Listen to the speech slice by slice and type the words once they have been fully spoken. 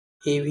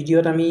এই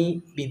ভিডিঅ'ত আমি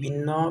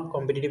বিভিন্ন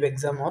কম্পিটিটিভ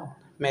এক্সামত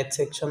মেথ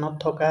সেকশনত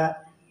থকা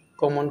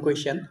কমন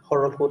কুৱেশ্যন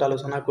সৰল সুত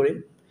আলোচনা কৰিম।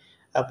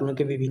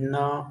 আপোনালোকে বিভিন্ন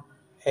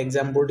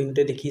এক্সামবোৰ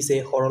দিওঁতে দেখিছে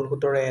সৰল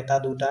সুতৰ এটা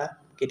দুটা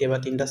কেতিয়াবা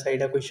তিনিটা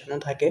চাৰিটা কুৱেশ্যনো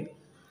থাকে।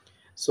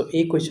 চ'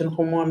 এই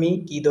কুৱেশ্যনসমূহ আমি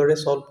কিদৰে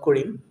সলভ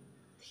কৰিম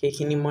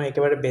সেইখিনি মই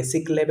একেবাৰে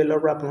বেছিক লেভেলৰ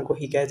পৰা আপোনালোকক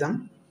শিকাই যাম।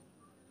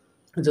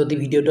 যদি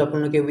ভিডিঅ'টো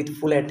আপোনালোকে উইথ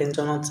ফুল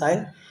এটেনশ্যনত চায়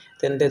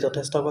তেন্তে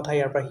যথেষ্ট কথা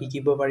ইয়াৰ পৰা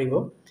শিকিব পাৰিব।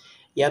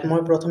 ইয়াত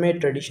মই প্ৰথমে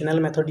ট্ৰেডিশ্যনেল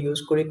মেথড ইউজ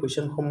কৰি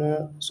কুৱেশ্যনসমূহ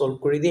সলভ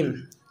কৰি দিম,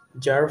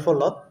 যাৰ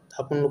ফলত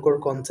আপোনালোকৰ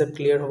কনচেপ্ট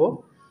ক্লিয়াৰ হ'ব।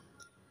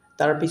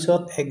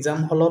 তাৰপিছত এক্সাম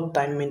হলত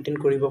টাইম মেইনটেইন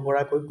কৰিব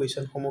পৰাকৈ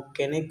কুৱেশ্যনসমূহ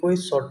কেনেকৈ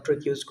শ্বৰ্ট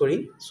ট্ৰিক ইউজ কৰি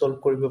সলভ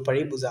কৰিব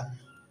পাৰি বুজাম।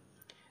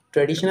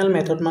 ট্ৰেডিশ্যনেল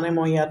মেথড মানে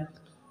মই ইয়াত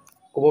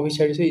ক'ব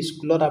বিচাৰিছোঁ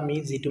স্কুলত আমি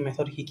যিটো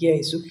মেথড শিকি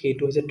আহিছোঁ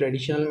সেইটো হৈছে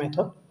ট্ৰেডিশ্যনেল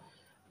মেথড।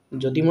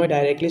 যদি মই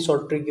ডাইৰেক্টলি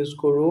শ্বৰ্ট ট্ৰিক ইউজ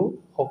কৰোঁ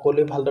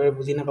সকলোৱে ভালদৰে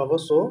বুজি নাপাব,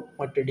 চ'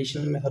 মই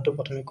ট্ৰেডিশ্যনেল মেথডটো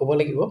প্ৰথমে ক'ব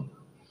লাগিব।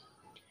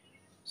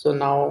 So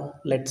now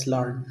let's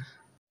learn.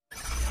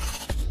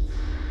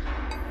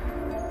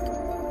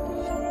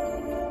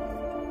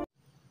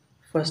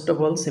 First of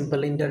all,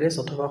 simple interest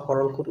অথবা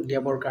সৰল সুত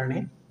উলিয়াবৰ কাৰণে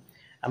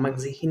আমাক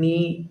যিখিনি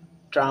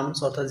টাৰ্মছ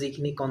অৰ্থাৎ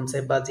যিখিনি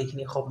কনচেপ্ট বা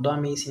যিখিনি শব্দ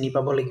আমি চিনি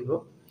পাব লাগিব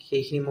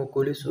সেইখিনি মই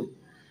কৈ লৈছোঁ।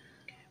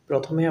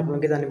 প্ৰথমে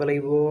আপোনালোকে জানিব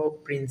লাগিব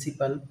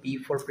প্ৰিন্সিপাল, পি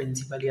ফৰ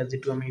প্ৰিন্সিপাল। ইয়াত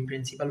যিটো আমি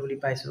প্ৰিন্সিপাল বুলি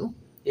পাইছোঁ,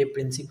 এই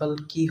প্ৰিন্সিপাল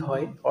কি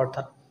হয়,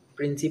 অৰ্থাৎ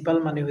প্ৰিন্সিপাল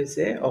মানে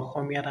হৈছে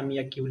অসমীয়াত আমি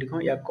ইয়াক কি বুলি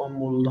কওঁ, ইয়াক কওঁ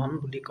মূলধন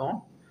বুলি কওঁ।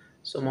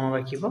 চ' মনত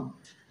ৰাখিব,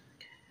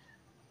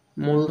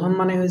 মূলধন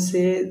মানে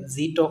হৈছে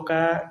যি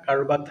টকা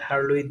কাৰোবাক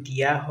ধাৰলৈ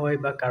দিয়া হয়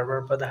বা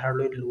কাৰোবাৰ পৰা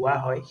ধাৰলৈ লোৱা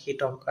হয় সেই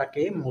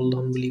টকাকে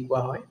মূলধন বুলি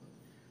কোৱা হয়।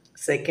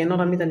 ছেকেণ্ডত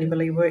আমি জানিব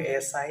লাগিব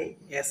এছ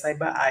আই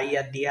বা আই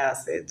ইয়াত দিয়া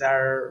আছে, যাৰ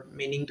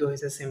মিনিংটো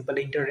হৈছে চিম্পল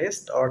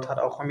ইণ্টাৰেষ্ট, অৰ্থাৎ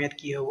অসমীয়াত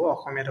কি হ'ব,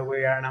 অসমীয়াত হ'ব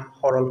ইয়াৰ নাম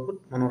সৰল সুত।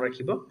 মনত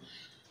ৰাখিব,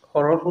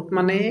 সৰল সুত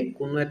মানে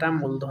কোনো এটা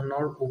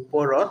মূলধনৰ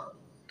ওপৰত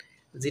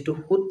যিটো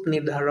সুত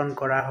নিৰ্ধাৰণ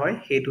কৰা হয়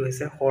সেইটো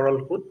হৈছে সৰল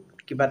সুত।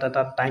 কিবা এটা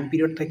তাত টাইম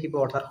পিৰিয়ড থাকিব,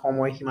 অৰ্থাৎ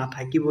সময়সীমা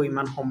থাকিব,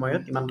 ইমান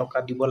সময়ত ইমান টকা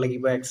দিব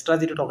লাগিব, এক্সট্ৰা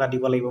যিটো টকা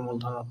দিব লাগিব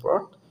মূলধনৰ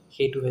ওপৰত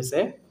সেইটো হৈছে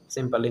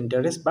চিম্পল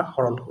ইণ্টাৰেষ্ট বা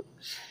সৰল সুত।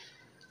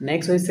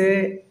 নেক্সট হৈছে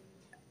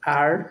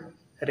R,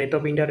 rate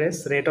of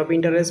interest. Rate of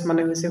interest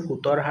মানে হৈছে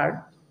সুতৰ হাৰ।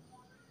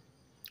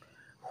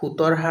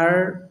 সুতৰ হাৰ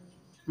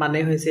মানে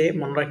হৈছে,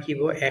 মনত ৰাখিব,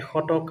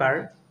 100 টকাৰ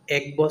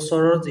 1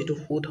 বছৰৰ যিটো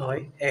সুত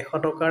হয়, 100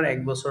 টকাৰ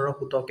 1 বছৰৰ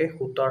সুতকে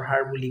সুতৰ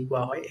হাৰ বুলি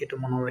কোৱা হয়। এইটো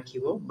মনত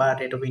ৰাখিব, বা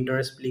ৰেট অফ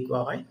ইণ্টাৰেষ্ট বুলি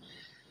কোৱা হয়।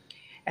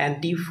 And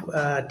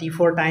T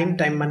four time,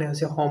 time মানে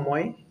হৈছে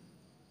সময়।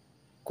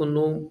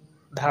 কোনো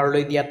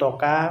ধাৰলৈ দিয়া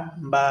টকা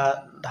বা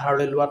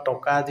ধাৰলৈ লোৱা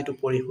টকা যিটো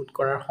পৰিশোধ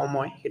কৰাৰ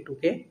সময়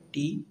সেইটোকে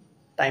টি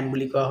টাইম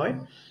বুলি কোৱা হয়।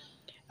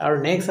 আৰু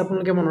নেক্সট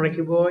আপোনালোকে মনত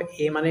ৰাখিব,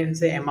 এ মানে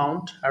হৈছে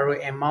এমাউণ্ট, আৰু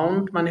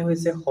এমাউণ্ট মানে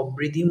হৈছে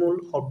সবৃদ্ধিমূল।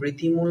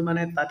 সবৃদ্ধিমূল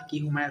মানে তাত কি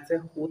সোমাই আছে,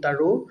 সুত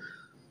আৰু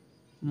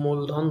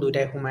মূলধন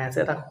দুয়োটাই সোমাই আছে,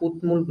 তাক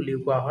সুতমূল বুলিও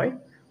কোৱা হয়।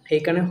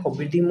 সেইকাৰণে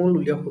সবৃদ্ধিমূল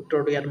উলিওৱা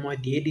সূত্ৰটো ইয়াত মই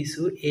দিয়ে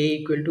দিছোঁ, a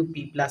equal to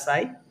P plus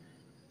আই।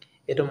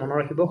 এইটো মনত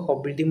ৰাখিব,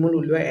 সবৃদ্ধিমূল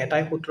উলিওৱা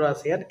এটাই সূত্ৰ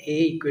আছে ইয়াত, a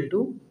equal to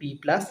P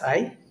plus আই।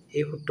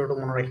 এই সূত্ৰটো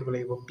মনত ৰাখিব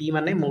লাগিব। পি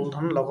মানে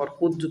মূলধন লগত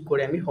সুত যোগ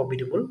কৰি আমি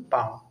সবৃদ্ধিমূল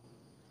পাওঁ।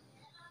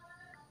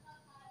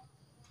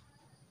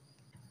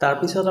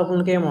 তাৰপিছত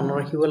আপোনালোকে মনত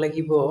ৰাখিব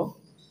লাগিব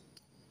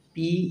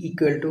P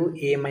equal to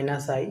A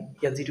minus আই।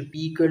 ইয়াত যিটো P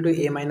equal to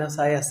A minus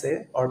আই আছে,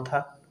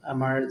 অৰ্থাৎ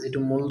আমাৰ যিটো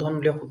মূলধন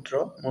উলিওৱা সূত্ৰ,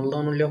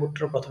 মূলধন উলিওৱা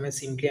সূত্ৰ প্ৰথমে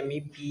চিম্পলি আমি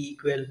P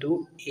equal to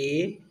A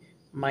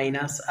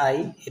minus আই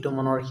এইটো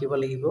মনত ৰাখিব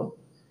লাগিব।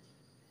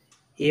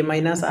 এ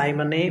মাইনাছ আই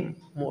মানে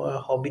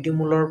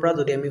সবৃদ্ধিমূলৰ পৰা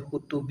যদি আমি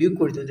সুতটো বিয়োগ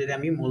কৰি দিওঁ তেতিয়া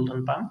আমি মূলধন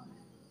পাম।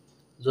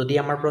 যদি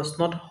আমাৰ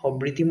প্ৰশ্নত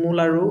সবৃদ্ধিমূল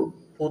আৰু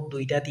সুত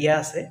দুইটা দিয়া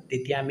আছে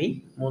তেতিয়া আমি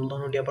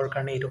মূলধন উলিয়াবৰ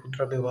কাৰণে এইটো সূত্ৰ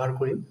ব্যৱহাৰ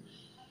কৰিম।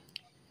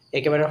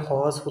 একেবাৰে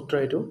সহজ সূত্ৰ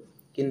এইটো,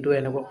 কিন্তু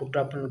এনেকুৱা সূত্ৰ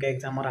আপোনালোকে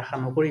এক্সামত আশা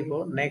নকৰিব।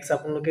 নেক্সট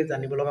আপোনালোকে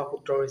জানিব লগা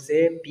সূত্ৰ হৈছে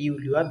পি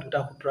উলিওৱা দুটা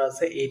সূত্ৰ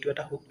আছে, এইটো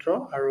এটা সূত্ৰ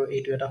আৰু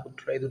এইটো এটা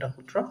সূত্ৰ, এই দুটা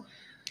সূত্ৰ।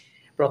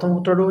 প্ৰথম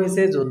সূত্ৰটো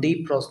হৈছে যদি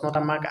প্ৰশ্নত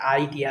আমাক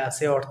আই দিয়া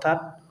আছে, অৰ্থাৎ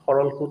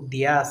সৰল সুত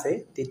দিয়া আছে,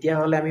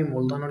 তেতিয়াহ'লে আমি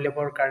মূলধন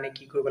উলিয়াবৰ কাৰণে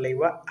কি কৰিব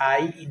লাগিব,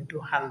 আই ইনটু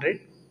 100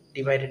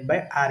 ডিভাইডেড বাই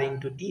আৰ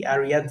ইনটু টি।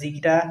 আৰু ইয়াত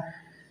যিকেইটা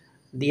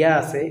দিয়া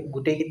আছে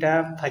গোটেইকেইটা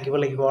থাকিব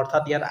লাগিব,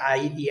 অৰ্থাৎ ইয়াত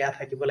আই দিয়া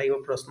থাকিব লাগিব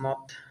প্ৰশ্নত,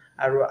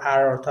 আৰু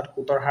আৰ অৰ্থাৎ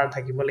সুতৰ হাৰ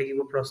থাকিব লাগিব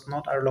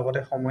প্ৰশ্নত, আৰু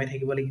লগতে সময়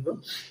থাকিব লাগিব।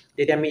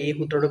 তেতিয়া আমি এই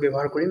সূত্ৰটো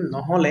ব্যৱহাৰ কৰিম।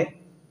 নহ'লে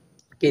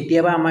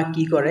কেতিয়াবা আমাক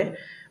কি কৰে,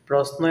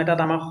 প্ৰশ্ন এটাত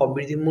আমাক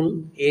সবৃদ্ধিমূল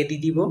এ দি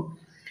দিব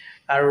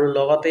আৰু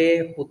লগতে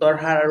সুতৰ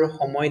হাৰ আৰু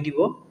সময় দিব,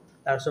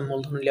 তাৰপিছত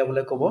মূলধন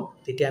উলিয়াবলৈ ক'ব,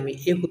 তেতিয়া আমি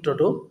এই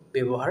সূত্ৰটো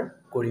ব্যৱহাৰ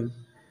কৰিম।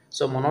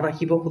 চ' মনত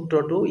ৰাখিব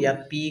সূত্ৰটো, ইয়াত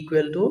পি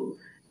ইকুৱেল টু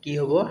কি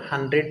হ'ব,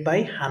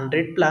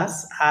 100/100 plus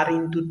R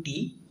into T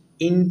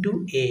into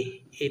a,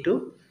 এইটো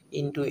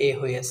ইনটু এ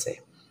হৈ আছে।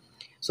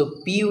 চ'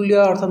 পি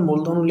উলিওৱা অৰ্থাৎ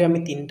মূলধন উলিওৱা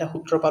আমি তিনিটা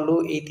সূত্ৰ পালোঁ।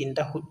 এই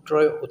তিনিটা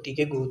সূত্ৰই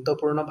অতিকে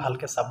গুৰুত্বপূৰ্ণ,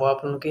 ভালকৈ চাব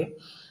আপোনালোকে।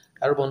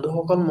 আৰু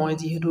বন্ধুসকল, মই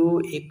যিহেতু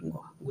এই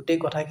গোটেই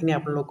কথাখিনি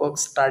আপোনালোকক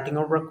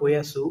ষ্টাৰ্টিঙৰ পৰা কৈ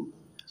আছোঁ,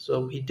 চ'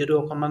 ভিডিঅ'টো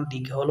অকণমান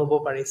দীঘল হ'ব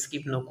পাৰে,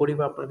 স্কিপ নকৰিব,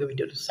 আপোনালোকে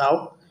ভিডিঅ'টো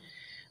চাওক,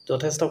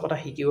 যথেষ্ট কথা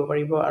শিকিব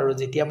পাৰিব। আৰু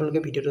যেতিয়া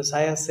আপোনালোকে ভিডিঅ'টো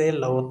চাই আছে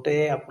লগতে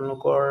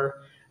আপোনালোকৰ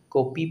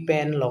কপি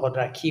পেন লগত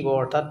ৰাখিব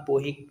অৰ্থাৎ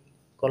বহি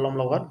কলম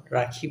লগত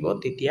ৰাখিব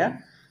তেতিয়া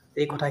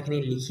এই কথাখিনি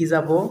লিখি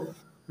যাব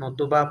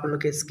নতুবা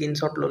আপোনালোকে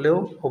স্ক্ৰীনশ্বট ল'লেও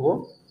হ'ব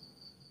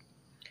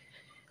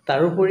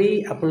তাৰোপৰি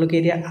আপোনালোকে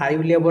এতিয়া আই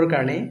উলিয়াবৰ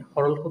কাৰণে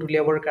সৰল সুত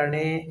উলিয়াবৰ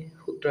কাৰণে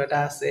সূত্ৰ এটা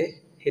আছে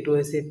সেইটো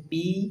হৈছে p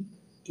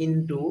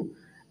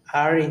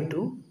r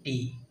t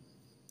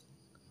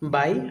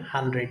by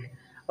 100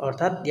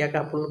 অৰ্থাৎ ইয়াক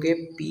আপোনালোকে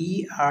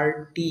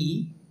PRT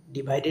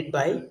divided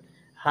by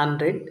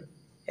 100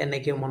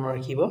 এনেকৈ মনত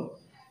ৰাখিব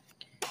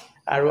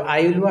আৰু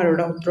I উলিওৱা আৰু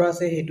এটা সূত্ৰ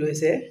আছে সেইটো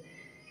হৈছে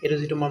এইটো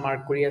যেটো মই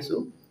মাৰ্ক কৰি আছো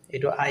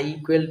এইটো I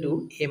equal to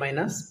a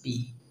minus p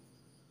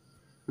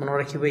মনত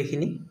ৰাখিব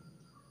এইখিনি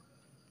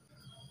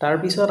তাৰ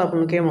পিছত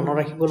আপোনালোকে মনত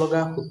ৰাখিব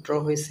লগা সূত্ৰ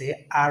হৈছে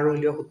r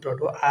উলিওৱা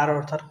সূত্ৰটো r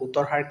অৰ্থাৎ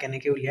সূতৰ হাৰ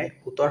কেনেকৈ উলিয়ায়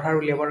সূতৰ হাৰ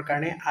উলিয়াবৰ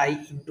কাৰণে I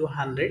into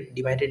 100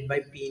 divided by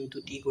p into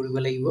t কৰিব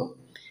লাগিব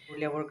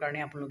উলিয়াবৰ কাৰণে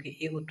আপোনালোকে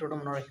এই সূত্ৰটো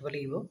মনত ৰাখিব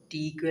লাগিব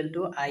t equal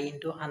to I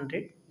into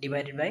 100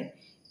 divided by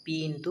p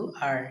into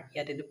r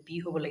ইয়াত এইটো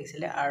p হ'ব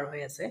লাগিছিলে r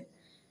হৈ আছে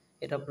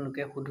এটা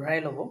আপোনালোকে শুধৰাই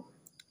ল'ব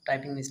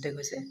টাইপিং মিস্টেক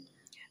হৈছে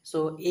সো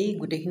এই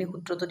গুটেখিনি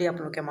সূত্ৰ যদি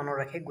আপোনালোকে মনত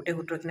ৰাখে গুটে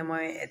সূত্ৰখিনি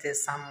মই এতে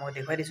সাম মই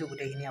দেখাই দিছো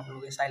গুটেখিনি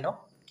আপোনালোকে চাই লওক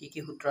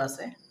কি সূত্ৰ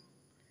আছে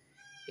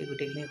এই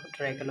গুটেখিনি সূত্ৰ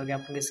একেলগে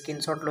আপোনালোকে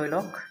স্ক্ৰীনশ্বট লৈ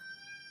লওক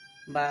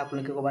বা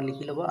আপোনালোকে ক'বা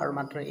লিখি ল'ব আৰু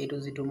মাত্ৰ এইটো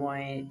যেটো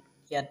মই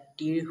ইয়াত t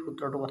ৰ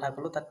সূত্ৰটো কথা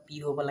ক'লো তাত p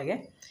হ'ব লাগে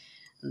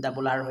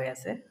ডাবল r হৈ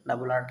আছে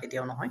ডাবল r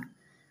কেতিয়াও নহয়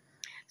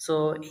সো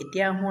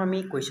এতিয়া হু আমি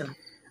কোৱেশ্চন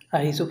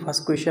আহিছো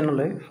ফাৰ্স্ট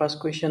কোৱেশ্চনলৈ ফাৰ্স্ট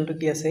কোৱেশ্চনটো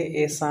কি আছে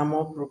a sum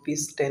of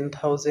rupees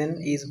 10000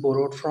 is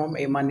borrowed from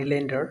a money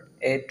lender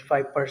at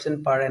 5%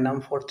 per annum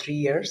for 3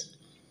 years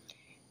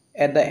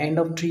at the end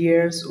of 3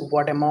 years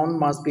what amount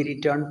must be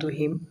returned to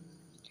him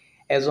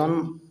এজন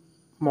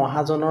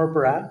মহাজনৰ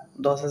পৰা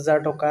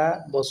 10000 টকা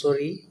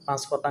বছৰি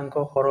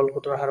 5% সৰল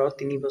সুতৰ হাৰত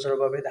 3 বছৰৰ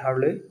বাবে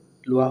ধাৰলৈ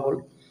লোৱা হ'ল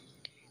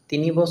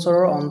 3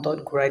 বছৰৰ অন্তত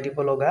ঘূৰাই দিব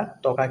লগা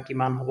টকা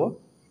কিমান হ'ব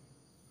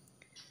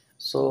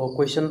সো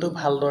কোৱেশ্চনটো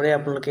ভালদৰে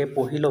আপোনালোকে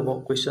পঢ়ি ল'ব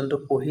কোৱেশ্চনটো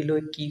পঢ়ি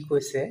লৈ কি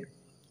কৈছে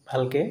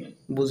ভালকে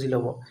বুজি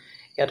ল'ব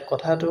ইয়াত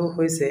কথাটো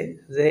হৈছে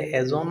যে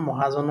এজন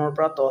মহাজনৰ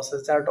পৰা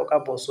 10000 টকা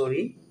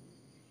বছৰি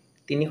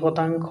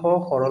 3%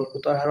 সৰল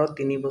সুতৰ হাৰত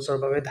 3 বছৰৰ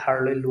বাবে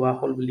ধাৰলৈ লোৱা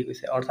হ'ল বুলি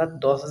কৈছে অৰ্থাৎ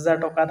 10000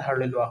 টকা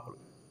ধাৰলৈ লোৱা হ'ল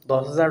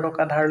 10000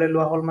 টকা ধাৰলৈ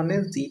লোৱা হ'ল মানে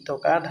যি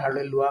টকা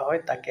ধাৰলৈ লোৱা হয়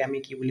তাকে আমি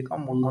কি বুলি কম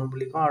মূলধন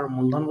বুলি কওঁ আৰু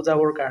মূলধন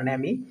বুজাবৰ কাৰণে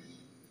আমি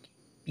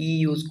p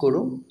ইউজ কৰো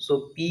সো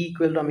p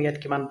ইকুৱেল টু আমি ইয়াত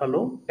কিমান পালো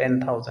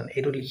 10000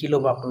 এটো লিখি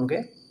লব আপোনালোকে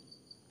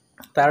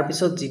তাৰ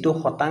পিছত যেটো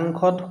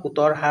শতাংশত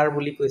সুতৰ হাৰ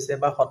বুলি কৈছে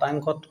বা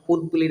শতাংশত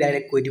সুদ বুলি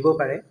ডাইৰেক্ট কৈ দিব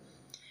পাৰে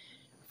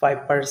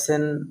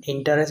 5%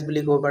 ইন্টাৰেষ্ট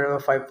বুলি ক'ব পাৰে বা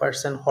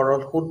 5%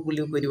 সৰল সুদ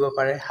বুলিও কৈ দিব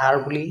পাৰে হাৰ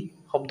বুলি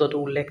শব্দটো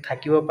উল্লেখ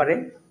থাকিব পাৰে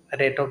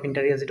ৰেট অফ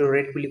ইন্টাৰেষ্ট যেটো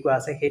ৰেট বুলি কোৱা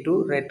আছে হেতু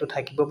ৰেটটো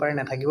থাকিব পাৰে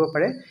না থাকিব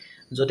পাৰে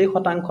যদি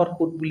শতাংশত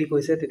সুদ বুলি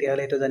কৈছে তেতিয়া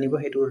হলে এটো জানিব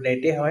হেতু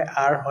ৰেটে হয়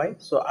r হয়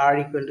সো r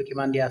ইকুৱেল টু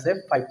কিমান দিয়া আছে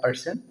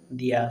 5%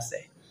 দিয়া আছে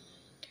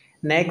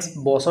নেক্সট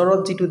বছৰত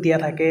যেটো দিয়া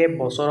থাকে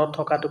বছৰত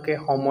থকাটোকে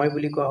সময়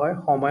বুলি কোৱা হয়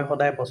সময়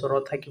সদায়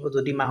বছৰত থাকিব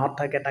যদি মাহত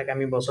থাকে তাক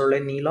আমি বছৰলৈ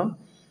নি লম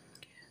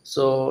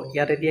সো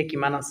ইয়াত এতিয়া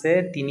কিমান আছে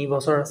 3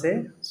 বছৰ আছে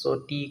সো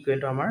t ইকুৱেল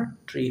টু আমাৰ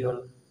 3 হল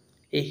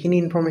এইখিনি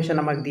ইনফৰমেশন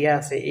আমাক দিয়া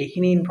আছে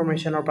এইখিনি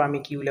ইনফৰমেশনৰ পৰা আমি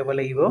কি উলিয়াব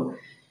লাগিব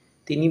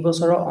 3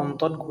 বছৰৰ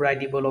অন্তত ঘূৰাই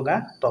দিব লগা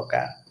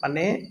টকা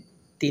মানে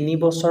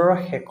 3 বছৰৰ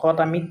শেষত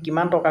আমি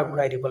কিমান টকা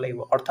ঘূৰাই দিব লাগিব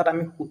অৰ্থাৎ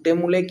আমি সুতে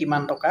মূলে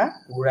কিমান টকা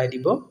ঘূৰাই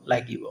দিব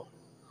লাগিব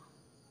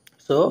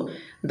so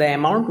the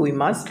amount we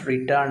must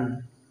return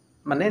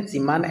মানে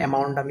যিমান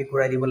এমাউন্ট আমি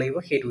ঘূৰাই দিব লাগিব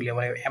হেতু উলিয়াব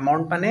লাগিব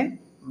এমাউন্ট মানে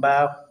বা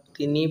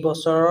 3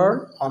 বছৰৰ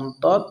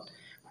অন্তত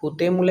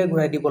সুতে মূলে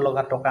ঘূৰাই দিব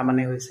লগা টকা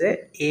মানে হৈছে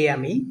a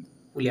আমি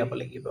উলিয়াব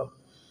লাগিব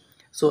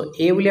so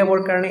a উলিয়াবৰ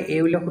কাৰণে a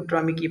উলিওৱা সূত্ৰ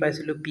আমি কি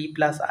পাইছিলো p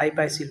 + i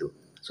পাইছিলো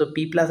so p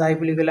 + i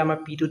বুলি কলে আমাৰ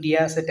p টো দিয়া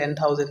আছে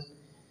 10000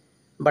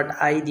 but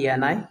i দিয়া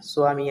নাই so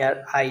আমি ইয়াৰ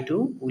i টো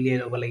উলিয়াই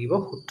লব লাগিব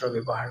সূত্ৰ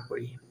ব্যৱহাৰ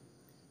কৰি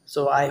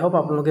so I hope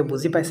আপোনালোকে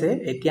বুজি পাইছে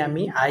এতিয়া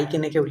আমি i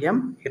কেনেকৈ উলিয়াম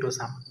হেতু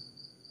চাম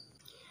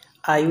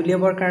i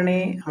উলিয়াবৰ কাৰণে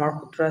আমাৰ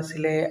সূত্ৰ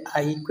আছিল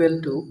i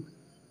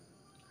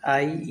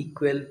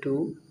equal to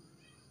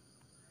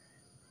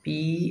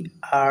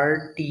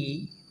PRT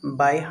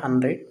by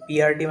 100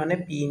 PRT মানে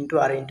p into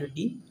r into t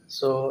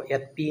so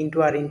ইয়াত p into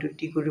r into t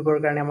কৰিবৰ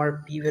কাৰণে আমাৰ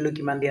p ভ্যালু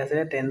কিমান দিয়া আছে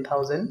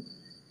 10000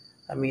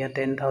 আমি ইয়াত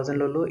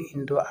 10000 ললো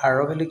into r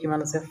ভ্যালু কিমান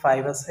আছে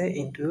 5 আছে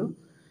into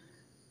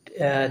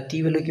t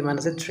ভ্যালু কিমান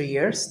আছে 3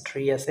 years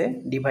 3 আছে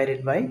divided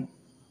by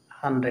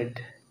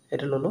 100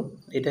 এটো ললো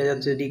এটা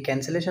যদি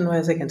ক্যান্সেলেশন হৈ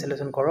আছে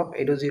ক্যান্সেলেশন কৰক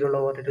এটো 0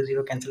 লগত এটো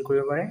 0 ক্যান্সেল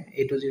কৰিব পাৰে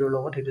এটো 0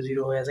 লগত এটো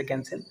 0 হৈ আছে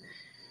ক্যান্সেল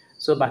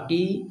সো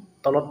বাকি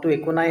তলতটো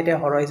একো নাই এটা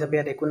হৰ হিচাপে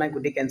ইয়াত একো নাই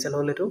গুটি ক্যান্সেল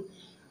হলেটো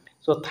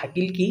সো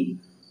থাকিল কি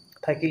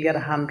থাকিল ইয়াত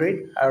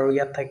 100 আৰু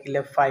ইয়াত থাকিলে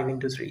 5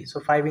 into 3 সো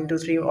 5 into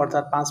 3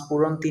 অৰ্থাৎ 5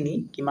 পূৰণ 3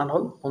 কিমান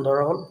হল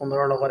 15 হল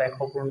 15 লগত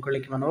 100 পূৰণ কৰিলে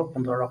কিমান হ'ব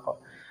 1500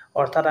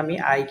 অৰ্থাৎ আমি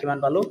i কিমান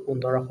পালো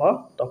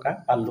 1500 টকা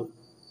পালো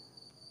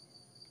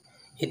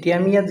এতিয়া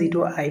আমি ইয়াত যেটো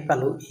i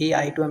পালো এই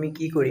i টো আমি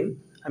কি কৰিম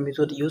আমি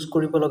যত ইউজ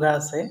কৰিব লগা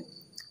আছে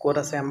কোড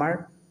আছে আমাৰ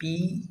p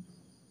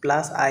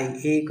 + i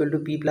a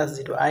 = p +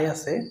 যেটো i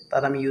আছে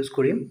তাত আমি ইউজ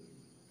কৰিম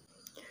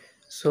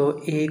So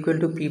a equal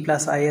to p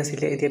plus I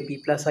আছিলে এতিয়া p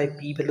plus I p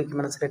value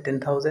কিমান আছিলে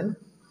 10000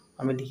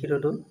 আমি লিখি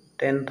ললো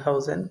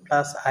 10000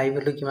 plus I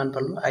ভ্যালু কিমান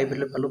পালো I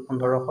ভ্যালু পালো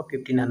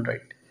 1500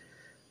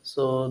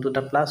 so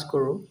দুটা প্লাস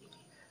কৰো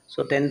so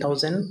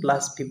 10000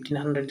 plus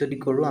 1500 যদি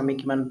কৰো আমি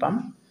কিমান পাম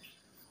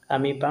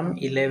আমি পাম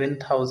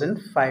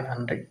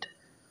 11500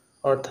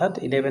 অৰ্থাৎ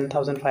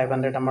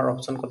 11500 আমাৰ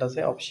অপশন কত আছে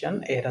অপশন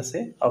এ আছে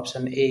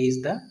option A is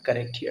the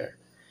correct here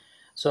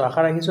so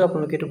আশা ৰাখিছো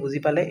আপোনালোকে এটো বুজি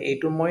পালে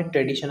এইটো মই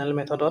ট্ৰেডিশনাল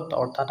মেথডত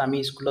অৰ্থাৎ আমি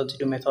স্কুলত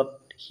যেটো মেথড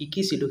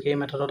শিকিছিলো সেই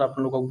মেথডত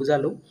আপোনালোকক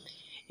বুজালো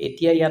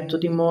এতিয়া ইয়াত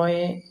যদি মই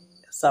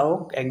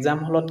চাওক এক্সাম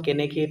হলত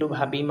কেনেকৈ এটো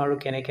ভাবিম আৰু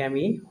কেনেকৈ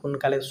আমি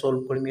সোনকালে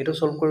সলভ কৰিম এটো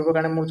সলভ কৰিবৰ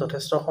কাৰণে মোৰ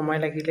যথেষ্ট সময়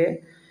লাগিলে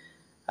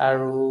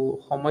আৰু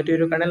সময়টো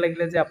এটো কাৰণে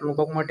লাগিলে যে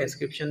আপোনালোকক মই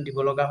ডেসক্ৰিপচন দিব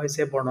লগা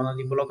হৈছে বৰ্ণনা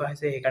দিব লগা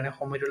হৈছে সেই কাৰণে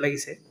সময়টো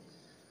লাগিছে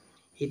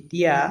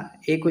এতিয়া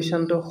এই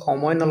কোৱেশ্চনটো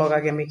সময়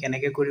নলগাকে আমি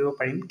কেনেকৈ কৰিব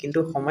পাৰিম কিন্তু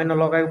সময়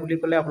নলগাই বুলি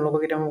ক'লে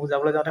আপোনালোকক এটা মই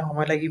বুজাবলৈ যাওঁতে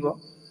সময় লাগিব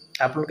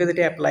আপোনালোকে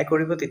যেতিয়া এপ্লাই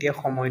কৰিব তেতিয়া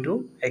সময়টো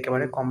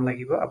একেবাৰে কম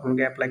লাগিব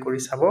আপোনালোকে এপ্লাই কৰি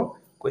চাব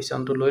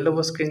কোৱেশ্চনটো লৈ ল'ব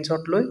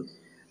স্ক্ৰিনশ্বট লৈ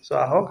সো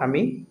আহক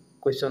আমি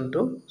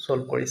কোৱেশ্চনটো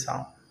সলভ কৰি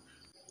চাওঁ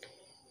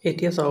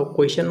এতিয়া চাও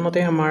কোৱেশ্চন মতে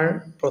আমাৰ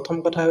প্ৰথম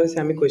কথা হৈছে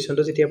আমি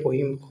কোৱেশ্চনটো যেতিয়া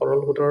পঢ়িম সৰল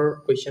সুতৰ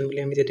কোৱেশ্চন বুলি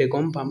আমি যেতিয়া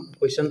গম পাম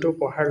কোৱেশ্চনটো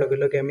পঢ়াৰ লগে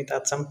লগে আমি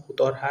তাত চাম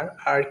সুতৰ হাৰ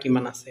r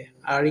কিমান আছে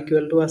r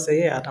 = আছে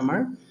ইয়াত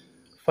আমাৰ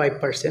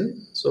 5%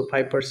 so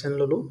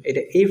 5% ললো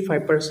এটা এই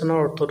 5% ৰ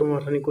অৰ্থটো মই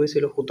অথনি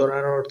কৈছিলো সুতৰ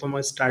হাৰৰ অৰ্থ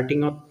মই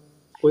ষ্টাৰ্টিংত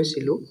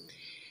কৈছিলো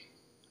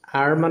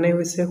r মানে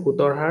হৈছে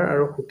সুতৰ হাৰ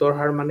আৰু সুতৰ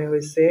হাৰ মানে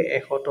হৈছে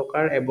 100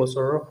 টকাৰ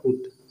এবছৰৰ সুত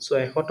so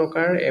 100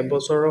 টকাৰ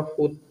এবছৰৰ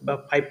সুত বা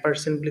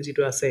 5% বুলি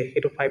যেটো আছে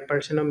হেতু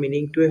 5% ৰ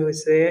মিনিংটোৱে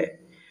হৈছে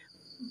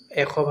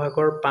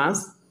 100/5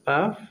 বা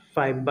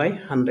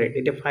 5/100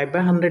 এটা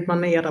 5/100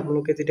 মানে ইয়াত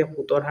আপোনালোকে যেতিয়া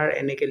সুতৰ হাৰ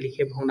এনেকে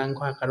লিখে ভগ্নাংশ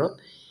আকাৰত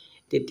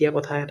তেতিয়া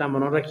কথা এটা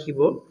মনত ৰাখিব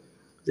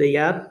যে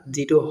ইয়াত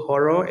যেটো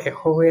হৰ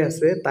 100 হৈ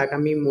আছে তাক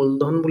আমি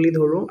মূলধন বুলি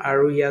ধৰো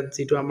আৰু ইয়াত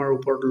যেটো আমাৰ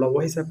ওপৰত লব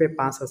হিচাপে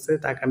 5 আছে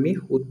তাক আমি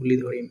সুত বুলি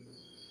ধৰিম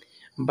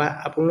বা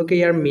আপোনালোকে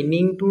ইয়াৰ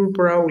মিনিংটোৰ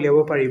পৰা উলিয়াব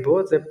পাৰিব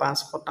যে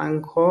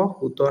 5%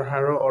 সুতৰ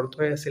হাৰৰ অৰ্থ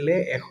আছিল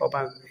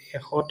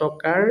 100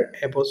 টকাৰ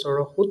এবছৰৰ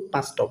সুত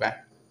 5 টকা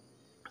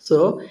সো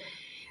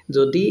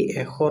যদি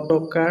 100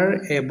 টকাৰ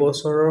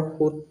এবছৰৰ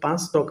সুত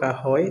 5 টকা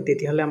হয়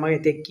তেতিয়াহলে আমাৰ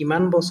এতিয়া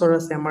কিমান বছৰ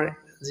আছে আমাৰ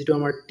যেটো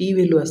আমাৰ টি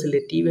ভ্যালু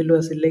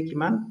আছিল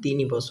কিমান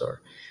 3 বছৰ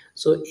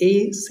সো এই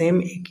সেম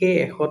একে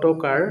 100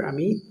 টকাৰ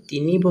আমি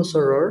 3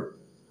 বছৰৰ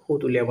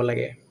সুত উলিয়াব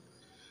লাগে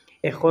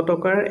 100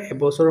 টকাৰ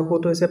এবছৰৰ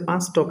সুত হৈছে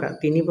 5 টকা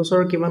 3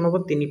 বছৰ কিমান হ'ব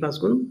 3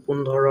 5 গুণ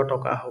 15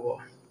 টকা হ'ব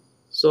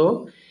সো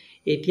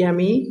এতিয়া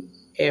আমি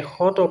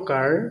 100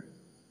 টকাৰ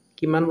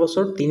কিমান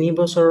বছৰ 3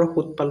 বছৰৰ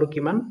সুত পালো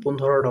কিমান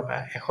 15 টকা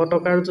 100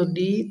 টকাৰ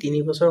যদি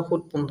 3 বছৰৰ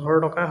সুত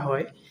 15 টকা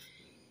হয়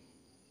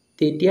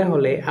তেতিয়া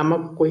হলে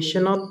আমাক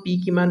কোৱেশ্চনত p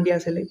কিমান দিয়া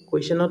আছিল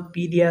কোৱেশ্চনত p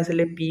দিয়া আছিল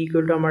p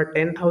 = আমাৰ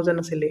 10000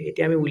 আছিল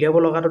এতিয়া আমি উলিয়াব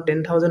লগাটো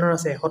 10000 ৰ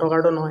আছে 100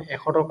 টকাৰটো নহয়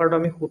 100 টকাৰটো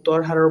আমি সুতৰ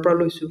হাৰৰ পৰা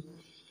লৈছো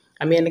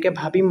আমি এনেকে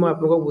ভাবিম মই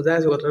আপোনাক বুজাই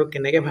আছো কথাটো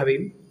কেনেকে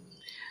ভাবিম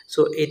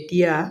সো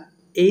এতিয়া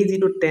এই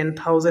যেটো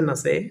 10000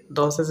 আছে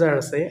 10000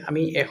 আছে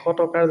আমি 100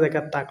 টকাৰ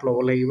জায়গাত তাক লব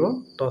লাগিব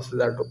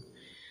 10000 টো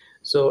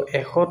সো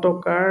 100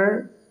 টকাৰ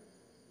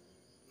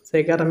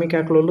জায়গাত আমি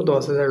কাক ললো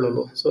 10000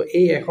 ললো সো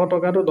এই 100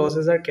 টকাটো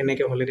 10000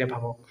 কেনেকে হল এতিয়া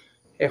ভাবক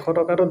 100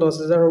 টকাটো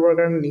 10000 হবৰ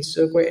কাৰণে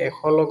নিশ্চয়কৈ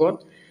 100 লগত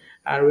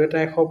আৰু এটা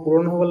 100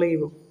 পূৰণ হ'ব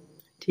লাগিব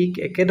ঠিক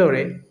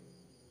একেদৰে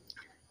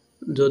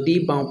যদি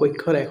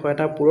বাওঁপক্ষত 100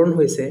 এটা পূৰণ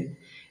হৈছে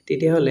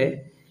তেতিয়া হলে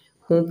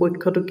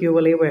সোঁপক্ষটো কি হ'ব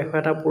লাগিব 100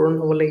 এটা পূৰণ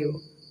হ'ব লাগিব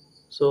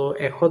সো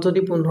 100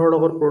 যদি 15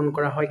 লগত পূৰণ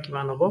কৰা হয়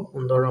কিমান হ'ব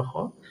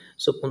 1500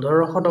 সো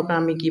 1500 টকা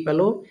আমি কি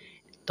পালো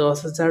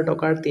 10000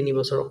 টকাৰ 3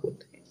 বছৰৰ সুত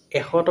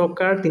 100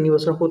 টকাৰ 3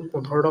 বছৰৰ সুত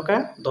 15 টকা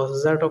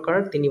 10000 টকাৰ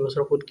 3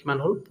 বছৰৰ সুত কিমান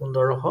হ'ল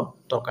 1500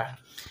 টকা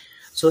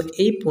সো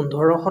এই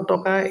 1500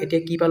 টকা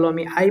এতিয়া কি পালো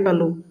আমি i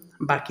পালো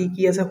বাকি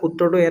কি আছে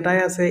সূত্ৰটো এটাই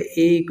আছে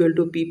a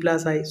 = p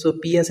 + i so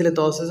p আছিল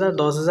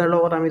 10000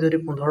 লগত আমি যদি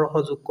 1500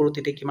 যোগ কৰো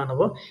তেতিয়া কিমান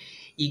হ'ব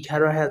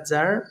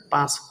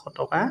 11500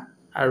 টকা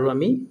আৰু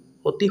আমি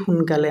অতি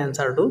সোনকালে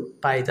আনসাৰটো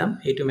পাই যাম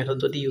এইটো মেথড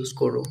যদি ইউজ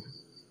কৰো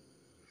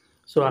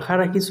সো আশা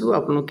ৰাখিছো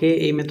আপোনালোকে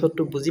এই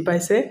মেথডটো বুজি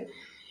পাইছে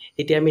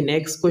এতিয়া আমি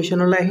নেক্সট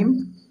কোৱেশ্চনলৈ আহিম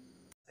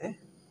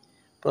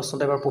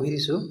প্ৰশ্নটো এবাৰ পঢ়ি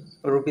দিছো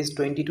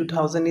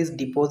 ₹22000 is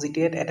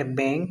deposited at a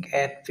bank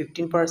at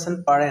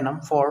 15% per annum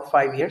for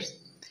 5 years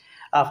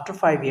after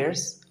 5 years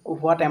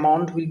what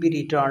amount will be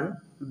returned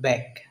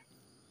back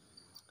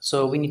so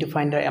we need to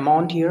find the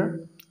amount here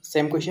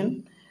same question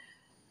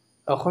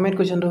অসমীয়াত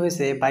কোৱেশ্চনটো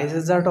হৈছে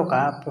 22000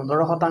 টকা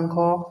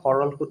 15%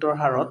 সৰল সুতৰ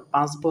হাৰত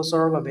 5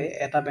 বছৰৰ বাবে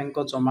এটা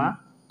বেংকত জমা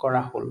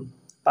কৰা হ'ল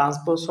 5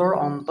 বছৰ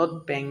অন্তত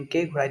বেংকে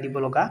ঘূৰাই দিব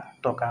লগা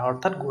টকা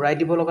অৰ্থাৎ ঘূৰাই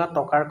দিব লগা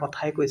টকাৰ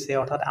কথাই কৈছে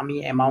অৰ্থাৎ আমি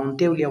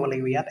এমাউন্টে উলিয়াব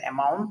লাগিব ইয়াত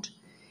এমাউন্ট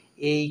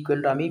a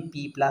 = আমি p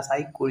 +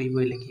 i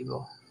কৰিবই লাগিব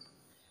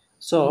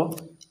সো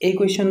এই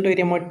কোৱেশ্চনটো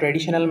এতিয়া মই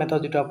ট্ৰেডিশনাল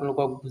মেথড যেটো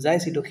আপোনালোকক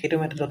বুজাইছিলো হেতু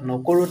মেথডত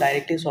নকৰো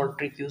ডাইৰেক্টলি শৰ্ট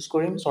ট্ৰিক ইউজ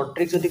কৰিম শৰ্ট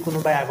ট্ৰিক যদি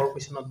কোনোবাই আগৰ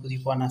কোৱেশ্চনত বুজি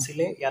পোৱা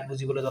নাছিলে ইয়াত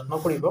বুজিবলৈ যত্ন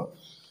কৰিব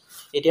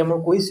এতিয়া মই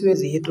কৈছোৱে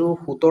যেহেতু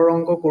সুতৰ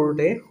অংক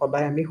কৰোতে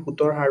সদায় আমি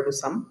সুতৰ হাৰটো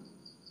চাম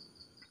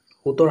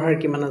সুতৰ হাৰ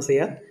কিমান আছে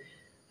ইয়াত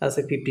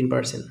আছে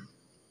 15%,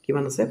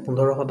 কিমান আছে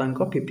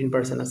 15%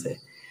 15% আছে।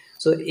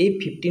 সো এই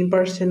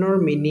 15%ৰ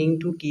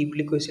মিনিংটো কি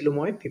বুলি কৈছিলো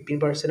মই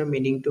 15%ৰ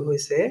মিনিংটো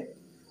হৈছে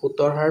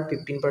সুতৰ হাৰ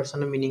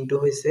 15%ৰ মিনিংটো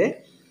হৈছে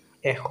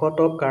 100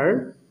 টকাৰ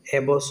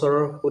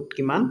এবছৰৰ সুত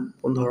কিমান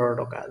 15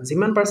 টকা,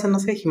 যিমান পাৰ্চেন্ট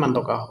আছে সিমান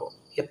টকা হ'ব।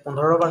 ইয়াত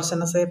 15%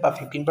 আছে বা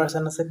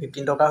 15% আছে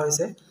 15 টকা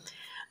হৈছে,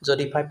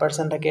 যদি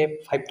 5% থাকে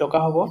 5 টকা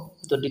হ'ব,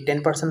 যদি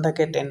 10%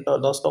 থাকে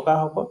 10 টকা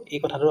হ'ব। এই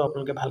কথাটো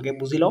আপোনালোকে ভালকৈ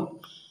বুজি লওক।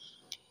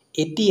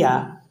 এতিয়া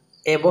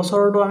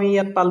এবছৰটো আমি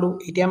ইয়াত পালো,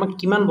 এতিয়া আমাক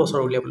কিমান বছৰ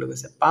উলিয়াবলৈ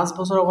কৈছে 5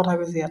 বছৰৰ কথা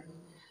কৈছে ইয়াত।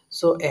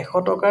 সো 100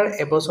 টকাৰ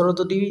এবছৰত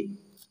যদি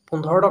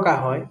 15 টকা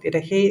হয়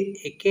তেতিয়া সেই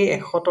একে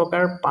 100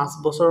 টকাৰ 5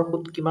 বছৰৰ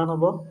সুত কিমান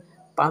হ'ব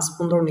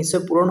 5-15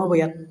 নিশ্চয় পূৰণ হ'ব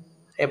ইয়াত।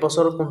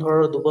 এবছৰত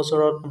 15,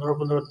 দুবছৰত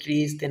 15-15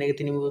 30, তেনেকৈ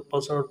 3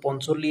 বছৰত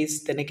 45,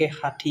 তেনেকৈ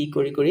 60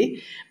 কৰি কৰি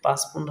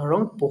 5-15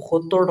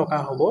 75 টকা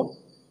হ'ব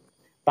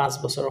 5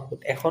 বছৰৰ সুত।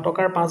 100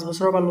 টকাৰ 5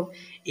 বছৰ পালো।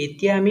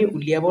 এতিয়া আমি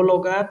উলিয়াব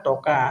লগা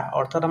টকা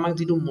অৰ্থাৎ আমাক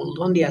যিটো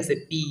মূলধন দিয়া আছে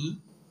পি,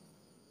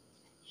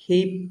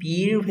 সেই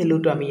পিৰ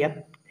ভ্যালুটো আমি ইয়াত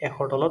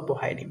 100 তলত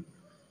বহাই দিম।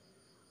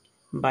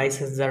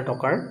 22,000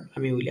 টকাৰ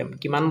আমি উলিয়াম।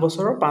 কিমান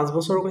বছৰৰ 5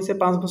 বছৰ কৈছে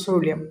 5 বছৰ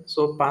উলিয়াম।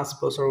 সো 5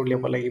 বছৰ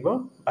উলিয়াব লাগিব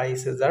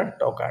 22,000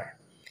 টকাৰ।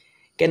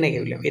 কেনেকৈ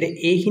উলিয়াম এতিয়া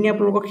এইখিনি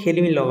আপোনালোকক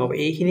খেলিমেলি লগাব,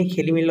 এইখিনি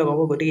খেলিমেলি লগাব,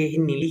 গতিকে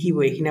এইখিনি নিলিখিব।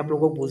 এইখিনি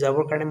আপোনালোকক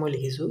বুজাবৰ কাৰণে মই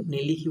লিখিছোঁ,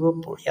 নিলিখিব।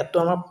 ইয়াততো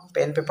আমাৰ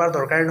পেন পেপাৰ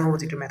দৰকাৰেই নহ'ব,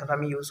 যিটো মেথড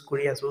আমি ইউজ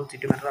কৰি আছোঁ,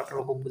 যিটো মেথড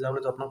আপোনালোকক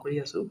বুজাবলৈ যত্ন কৰি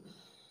আছোঁ।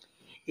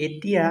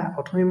 এতিয়া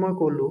অথনি মই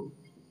ক'লোঁ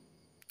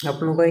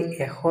আপোনালোকে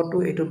 100টো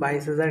এইটো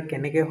 22,000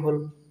 কেনেকৈ হ'ল,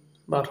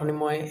 বা অথনি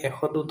মই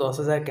 100টো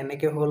 10,000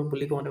 কেনেকৈ হ'ল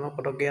বুলি কওঁতে মই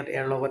পটককৈ ইয়াত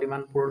ইয়াৰ লগত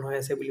ইমান পূৰণ হৈ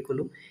আছে বুলি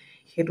ক'লোঁ।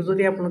 সেইটো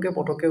যদি আপোনালোকে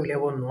পটককৈ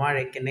উলিয়াব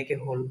নোৱাৰে কেনেকৈ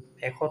হ'ল,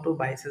 100টো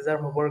 22,000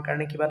 হ'বৰ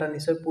কাৰণে কিবা এটা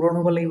নিশ্চয় পূৰণ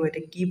হ'ব লাগিব।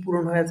 এতিয়া কি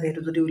পূৰণ হৈ আছে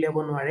সেইটো যদি উলিয়াব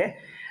নোৱাৰে,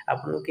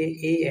 আপোনালোকে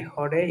এই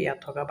 100ৰে ইয়াত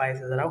থকা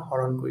 22,000ক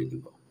হৰণ কৰি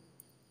দিব।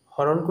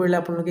 হৰণ কৰিলে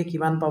আপোনালোকে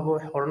কিমান পাব,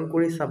 হৰণ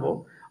কৰি চাব।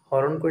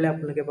 হৰণ কৰিলে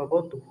আপোনালোকে পাব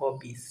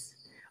 220,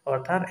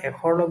 অৰ্থাৎ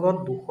 100ৰ লগত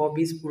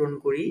 220 পূৰণ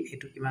কৰি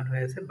এইটো কিমান হৈ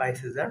আছে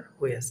 22,000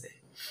 হৈ আছে।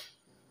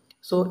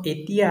 সো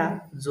এতিয়া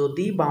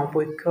যদি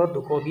বাওঁপক্ষ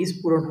 220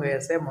 পূৰণ হৈ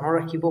আছে, মনত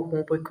ৰাখিব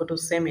সোঁপক্ষটো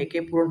সেম একে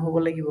পূৰণ হ'ব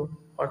লাগিব,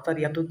 অৰ্থাৎ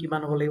ইয়াতো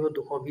কিমান হ'ব লাগিব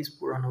 220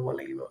 পূৰণ হ'ব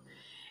লাগিব।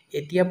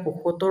 এতিয়া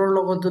 75ৰ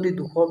লগত যদি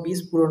 220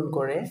 পূৰণ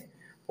কৰে,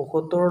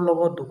 75ৰ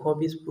লগত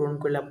 220 পূৰণ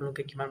কৰিলে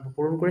আপোনালোকে কিমান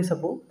পূৰণ কৰি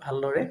চাব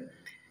ভালদৰে,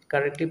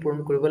 কাৰেক্টলি পূৰণ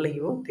কৰিব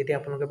লাগিব। তেতিয়া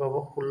আপোনালোকে পাব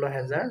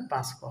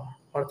 16,500,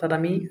 অৰ্থাৎ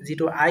আমি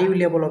যিটো আই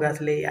উলিয়াব লগা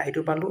আছিলে এই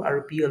আইটো পালোঁ আৰু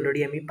পি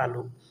অলৰেডি আমি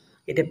পালোঁ।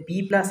 এতিয়া পি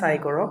প্লাছ আই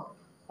কৰক,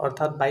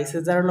 অৰ্থাৎ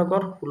 22,000ৰ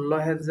লগত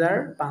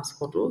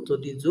 16,500টো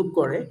যদি যোগ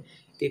কৰে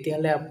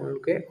তেতিয়াহ'লে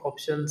আপোনালোকে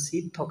অপশ্যন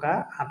চিত থকা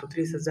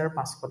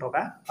 38,500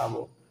 টকা পাব।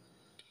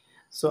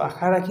 সো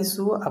আশা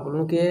ৰাখিছোঁ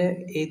আপোনালোকে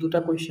এই দুটা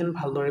কুৱেশ্যন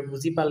ভালদৰে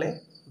বুজি পালে।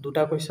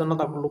 দুটা কুৱেশ্যনত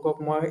আপোনালোকক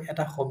মই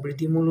এটা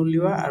সবৃদ্ধিমূল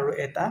উলিওৱা আৰু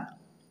এটা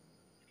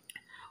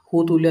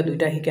সুত উলিওৱা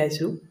দুইটা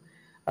শিকাইছোঁ,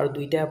 আৰু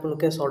দুইটা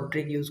আপোনালোকে শ্বৰ্ট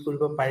ট্ৰিক ইউজ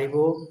কৰিব পাৰিব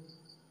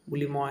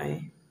বুলি মই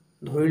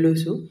ধৰি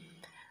লৈছোঁ।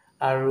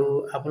 আৰু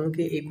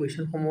আপোনালোকে এই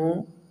কুৱেশ্যনসমূহ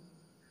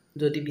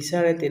যদি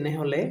বিচাৰে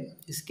তেনেহ'লে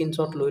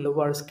স্ক্ৰীনশ্বট লৈ ল'ব,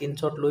 আৰু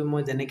স্ক্ৰীনশ্বট লৈ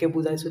মই যেনেকৈ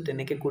বুজাইছোঁ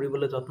তেনেকৈ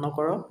কৰিবলৈ যত্ন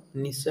কৰক।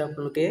 নিশ্চয়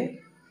আপোনালোকে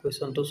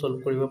কুৱেশ্যনটো ছল্ভ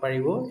কৰিব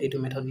পাৰিব এইটো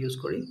মেথড ইউজ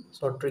কৰি,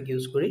 শ্বৰ্ট ট্ৰিক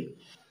ইউজ কৰি।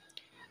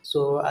 সো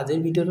আজিৰ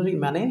ভিডিঅ'টোত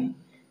ইমানেই।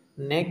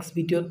 নেক্সট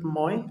ভিডিঅ'ত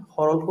মই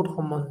সৰল সুত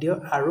সম্বন্ধীয়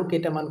আৰু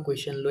কেইটামান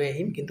কুৱেশ্যন লৈ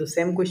আহিম, কিন্তু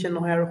ছেম কুৱেশ্যন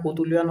নহয় আৰু সুত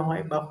উলিওৱা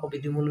নহয় বা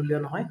সবিধিমূল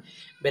উলিওৱা নহয়,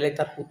 বেলেগ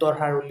তাত সুতৰ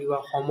হাৰ উলিওৱা,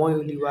 সময়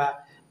উলিওৱা,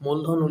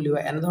 মূলধন উলিওৱা,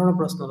 এনেধৰণৰ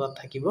প্ৰশ্ন তাত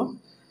থাকিব।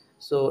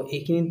 সো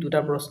এইখিনি দুটা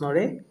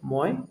প্ৰশ্নৰে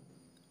মই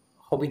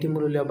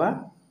সবিধিমূল উলিওৱা বা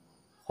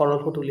সৰল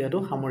সুত উলিওৱাটো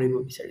সামৰিব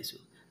বিচাৰিছোঁ।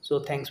 সো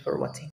থেংকছ ফৰ ৱাচিং।